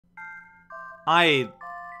I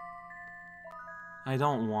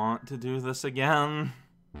don't want to do this again.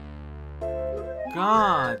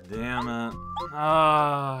 God damn it.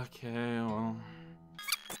 Okay, well.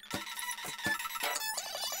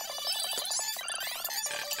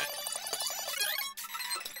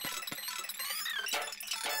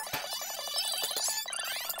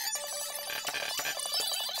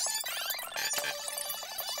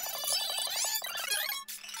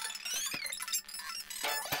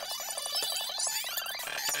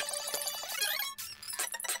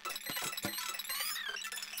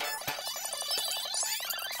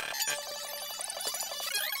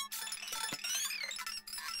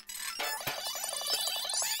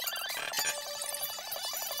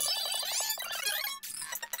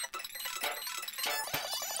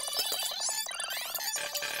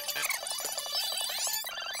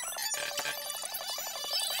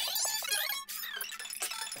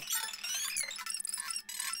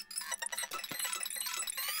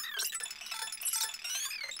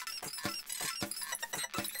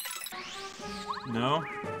 No?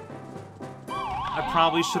 I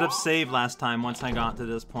probably should have saved last time once I got to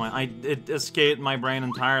this point. It escaped my brain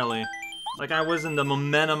entirely. Like, I was in the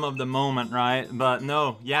momentum of the moment, right? But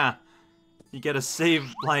no, yeah. You get a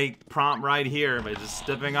save, like, prompt right here by just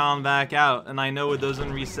stepping on back out. And I know it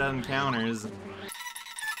doesn't reset encounters.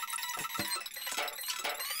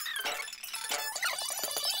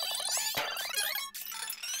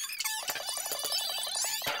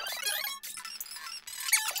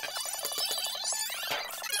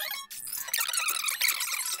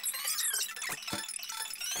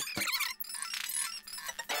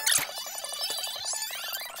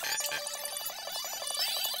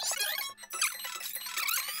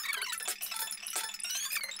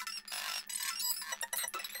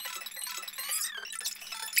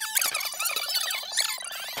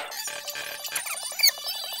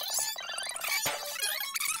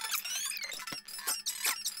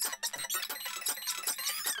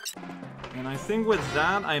 And I think with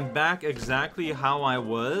that, I'm back exactly how I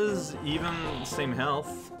was, even same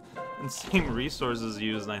health, and same resources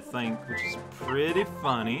used, I think, which is pretty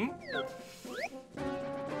funny.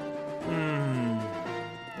 And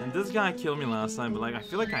this guy killed me last time, but like, I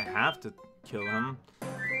feel like I have to kill him.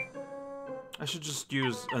 I should just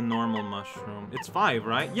use a normal mushroom. It's 5,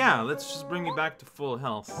 right? Yeah, let's just bring me back to full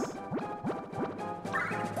health.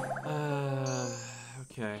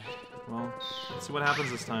 Okay. Well, let's see what happens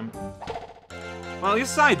this time. Well, at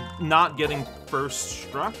least I'm not getting first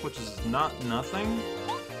struck, which is not nothing.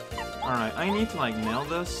 Alright, I need to, like, nail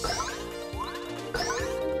this.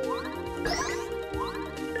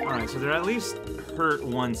 Alright, so they're at least hurt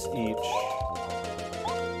once each.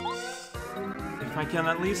 If I can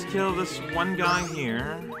at least kill this one guy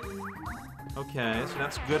here. Okay, so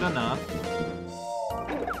that's good enough.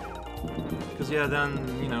 Because, yeah,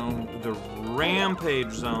 then, you know, the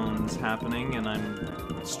rampage zone's happening, and I'm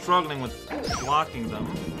struggling with blocking them.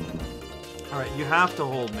 Alright, you have to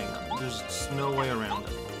hold me. There's just no way around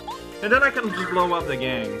it. And then I can just blow up the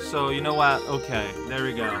gang. So, you know what? Okay, there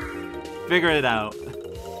we go. Figure it out.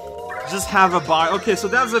 Just have a bar. Okay, so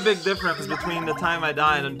that's a big difference between the time I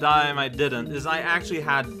died and the time I didn't, is I actually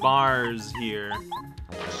had bars here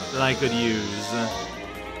that I could use.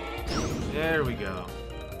 There we go.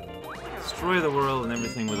 Destroy the world and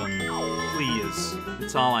everything with them. Please.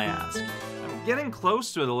 That's all I ask. I'm getting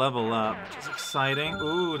close to the level up, which is exciting.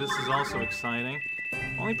 Ooh, this is also exciting.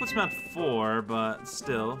 Only puts me at 4, but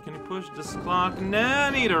still. Can you push this clock in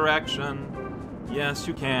any direction? Yes,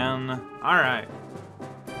 you can. Alright.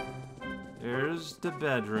 There's the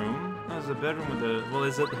bedroom. There's a bedroom with the... Well,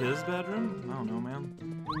 is it his bedroom? I don't know,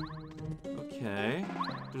 man. Okay.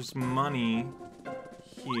 There's money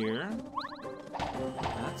here.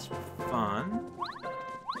 That's fun.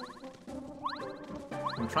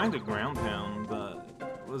 I'm trying to ground pound, but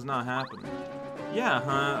it was not happening. Yeah,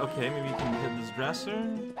 huh? Okay, maybe you can hit this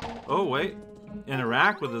dresser. Oh, wait.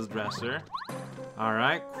 Interact with this dresser.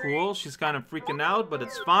 Alright, cool. She's kind of freaking out, but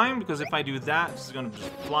it's fine, because if I do that, she's gonna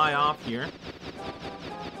just fly off here.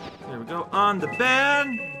 There we go. On the bed!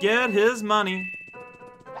 Get his money!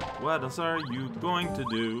 What else are you going to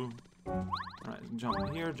do? Alright,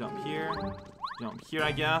 jump here, jump here. Jump here,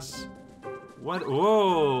 I guess. What?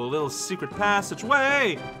 Whoa! Little secret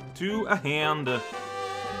passageway to a hand.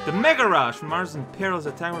 The Mega Rush from Mars and Peril's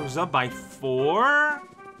attack was up by 4?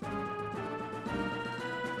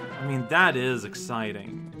 I mean, that is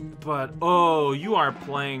exciting. But, oh, you are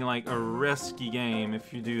playing like a risky game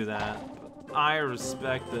if you do that. But I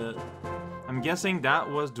respect it. I'm guessing that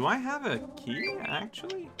was... Do I have a key,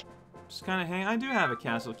 actually? Just kind of hang... I do have a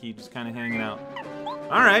castle key just kind of hanging out.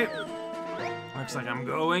 Alright. Looks like I'm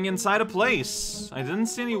going inside a place. I didn't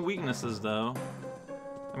see any weaknesses, though.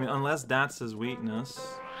 I mean, unless that's his weakness.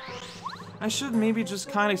 I should maybe just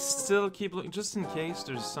kind of still keep looking, just in case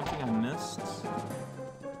there's something I missed.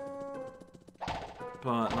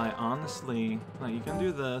 But, like, honestly, like, you can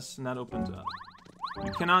do this, and that opens up.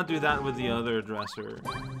 You cannot do that with the other dresser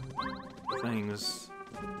things.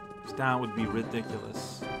 'Cause that would be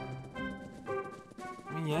ridiculous.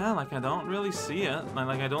 I mean, yeah, like, I don't really see it.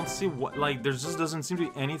 Like, I don't see what, like, there just doesn't seem to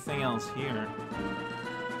be anything else here.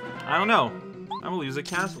 I don't know. I will use a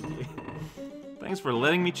castle key. Thanks for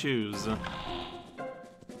letting me choose.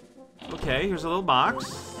 Okay, here's a little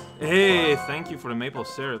box. Hey, thank you for the maple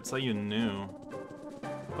syrup. That's how you knew.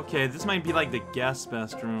 Okay, this might be like the guest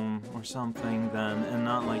bedroom or something then, and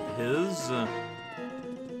not like his.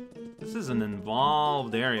 This is an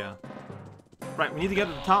involved area. Right, we need to get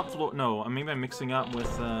to the top floor. No, maybe I'm mixing up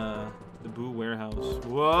with the Boo warehouse.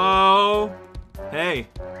 Whoa! Hey,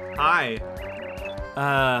 hi.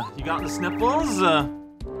 You got the sniffles?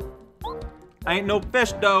 I ain't no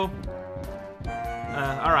fish though.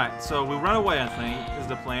 Alright, so we run away, I think, is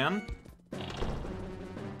the plan.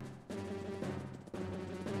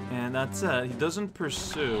 And that's it. He doesn't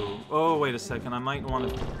pursue. Oh, wait a second. I might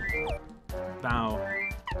want to bow.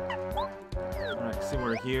 Alright, see,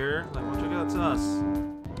 we're here. Like, well, check out, it's us.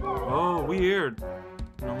 Oh, weird.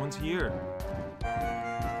 No one's here.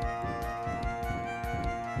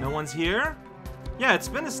 No one's here? Yeah, it's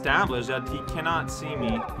been established that he cannot see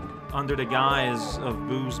me under the guise of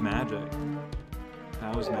Boo's magic.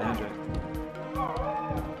 Bow's magic.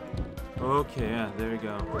 Okay, yeah, there we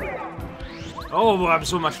go. Oh, I'm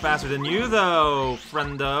so much faster than you, though,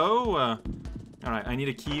 friendo. Alright, I need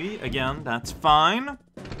a key. Again, that's fine.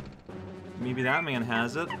 Maybe that man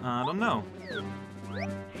has it. I don't know.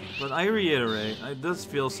 But I reiterate, it does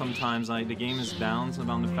feel sometimes like the game is balanced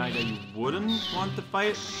around the fact that you wouldn't want to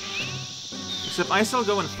fight. Except I still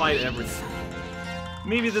go and fight everything.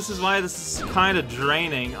 Maybe this is why this is kind of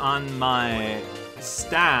draining on my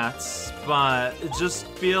stats, but it just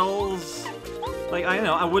feels like, I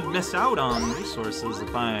know, I would miss out on resources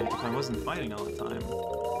if I wasn't fighting all the time.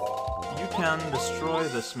 You can destroy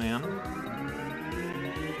this man.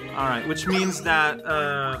 Alright, which means that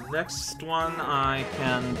next one I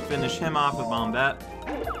can finish him off with Bombette,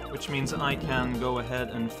 which means I can go ahead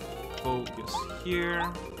and focus here,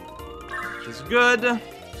 which is good,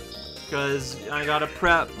 because I gotta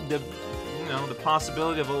prep the, you know, the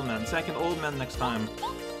possibility of old men. Second old men next time.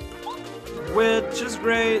 Which is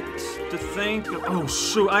great to think of. Oh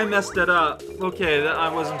shoot, I messed it up. Okay, I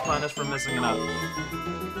wasn't punished for messing it up.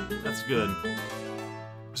 That's good.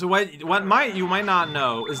 So what you might not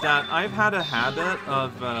know is that I've had a habit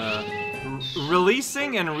of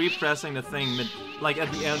releasing and repressing the thing like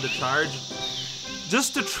at the end of the charge,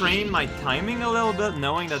 just to train my timing a little bit,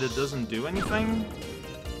 knowing that it doesn't do anything.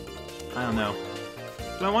 I don't know.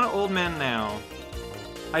 Do I want an old man now?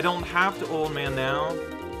 I don't have to old man now.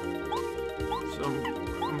 So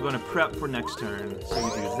I'm gonna prep for next turn. So we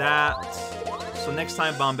do that. So next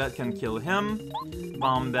time Bombette can kill him.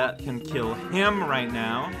 Bombette can kill him right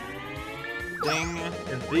now. Ding,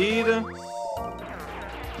 indeed.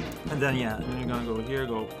 And then yeah, and then you're gonna go here,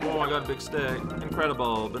 go, oh, I got a big stick.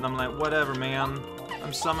 Incredible. But I'm like, whatever, man.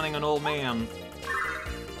 I'm summoning an old man.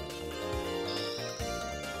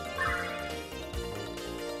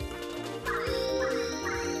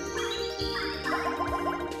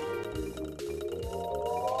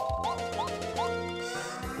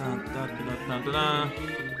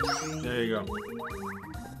 There you go.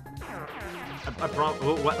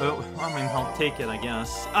 I mean, I'll take it, I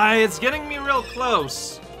guess. It's getting me real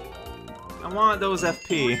close. I want those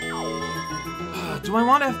FP. Do I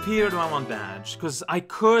want FP or do I want badge? Because I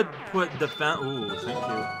could put defense. Ooh, thank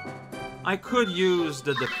you. I could use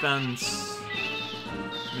the defense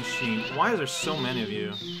machine. Why is there so many of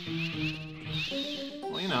you?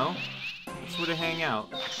 Well, you know, that's where they hang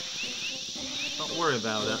out. Don't worry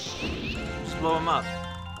about it. Just blow him up.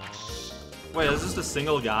 Wait, is this a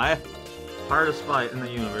single guy? Hardest fight in the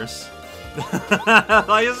universe.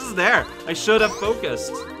 Like, this is there. I should have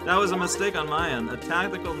focused. That was a mistake on my end. A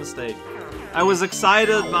tactical mistake. I was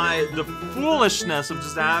excited by the foolishness of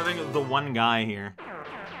just having the one guy here.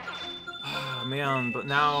 Oh, man, but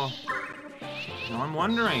now I'm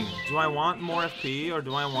wondering, do I want more FP or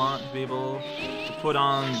do I want to be able to put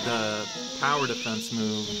on the power defense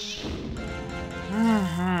move?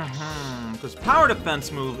 Because power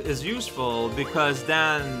defense move is useful because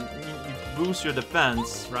then you boost your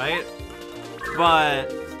defense, right?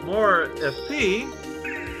 But more FP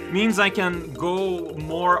means I can go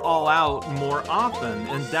more all out more often,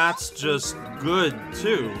 and that's just good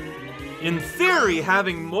too. In theory,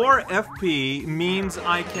 having more FP means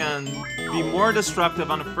I can be more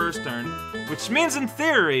destructive on the first turn, which means in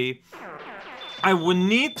theory, I would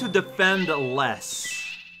need to defend less.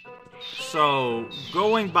 So,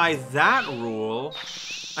 going by that rule,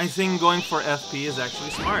 I think going for FP is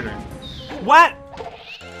actually smarter. What?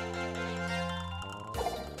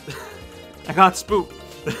 I got spooked.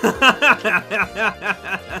 This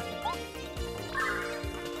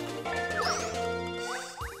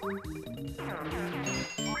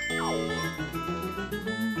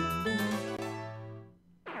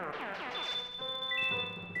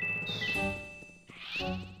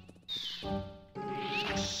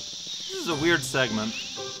is a weird segment.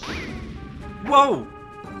 Whoa!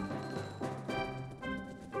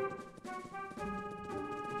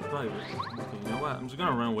 Okay, you know what? I'm just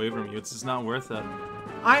gonna run away from you. It's just not worth it.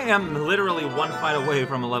 I am literally one fight away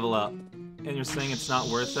from a level up. And you're saying it's not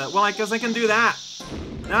worth it? Well, I guess I can do that.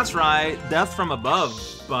 That's right. Death from above,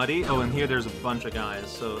 buddy. Oh, and here there's a bunch of guys.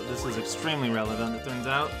 So this is extremely relevant, it turns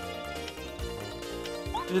out.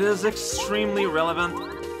 It is extremely relevant,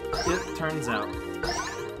 it turns out.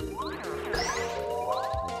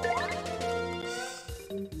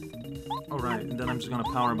 Alright, and then I'm just gonna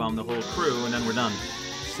powerbomb the whole crew, and then we're done.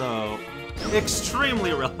 So,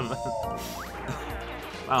 extremely relevant.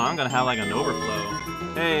 Wow, I'm gonna have like an overflow.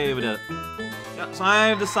 Hey, we did it. Yeah, so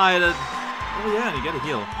I've decided... Oh yeah, you get a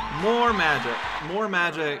heal. More magic. More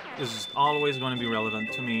magic is always going to be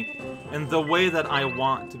relevant to me in the way that I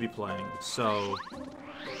want to be playing. So...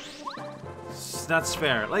 that's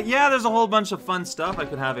fair. Like, yeah, there's a whole bunch of fun stuff I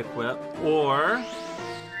could have equipped, or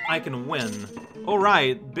I can win. Oh,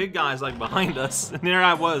 right, big guy's like behind us, and there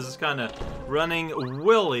I was, kind of running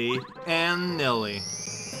willy and nilly.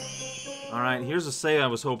 Alright, here's the save I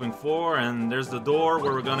was hoping for, and there's the door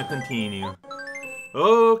where we're gonna continue.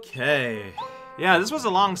 Okay. Yeah, this was a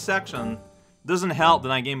long section. Doesn't help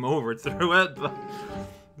that I game over through it, but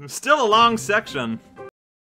still a long section.